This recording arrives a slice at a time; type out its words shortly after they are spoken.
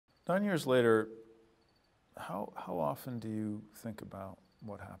9 years later, how often do you think about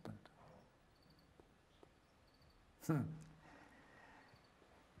what happened?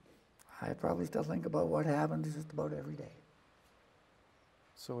 I probably still think about what happened just about every day.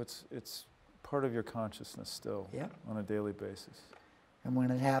 So it's part of your consciousness still, Yeah. on a daily basis. And when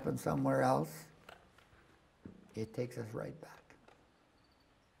it happens somewhere else, it takes us right back.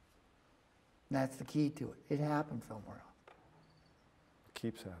 And that's the key to it. It happened somewhere else. It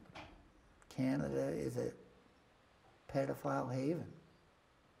keeps happening. Canada is a pedophile haven.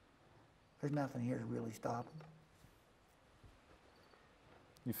 There's nothing here to really stop them.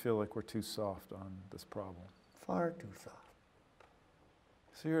 You feel like we're too soft on this problem. Far too soft.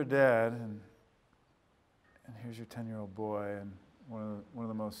 So you're a dad, and here's your 10-year-old boy, and one of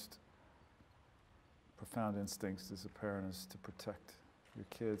the most profound instincts as a parent is to protect your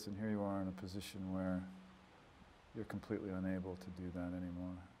kids, and here you are in a position where you're completely unable to do that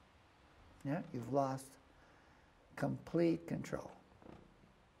anymore. Yeah, you've lost complete control.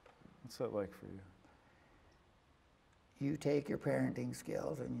 What's that like for you? You take your parenting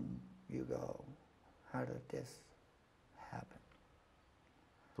skills and you go, how did this happen?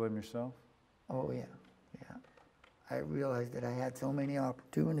 Blame yourself? Oh yeah, yeah. I realized that I had so many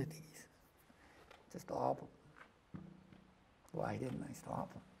opportunities to stop them. Why didn't I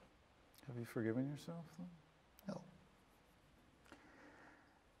stop them? Have you forgiven yourself, though? No.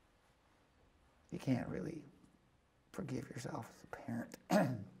 You can't really forgive yourself as a parent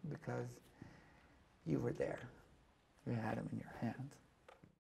because you were there. You had them in your hands.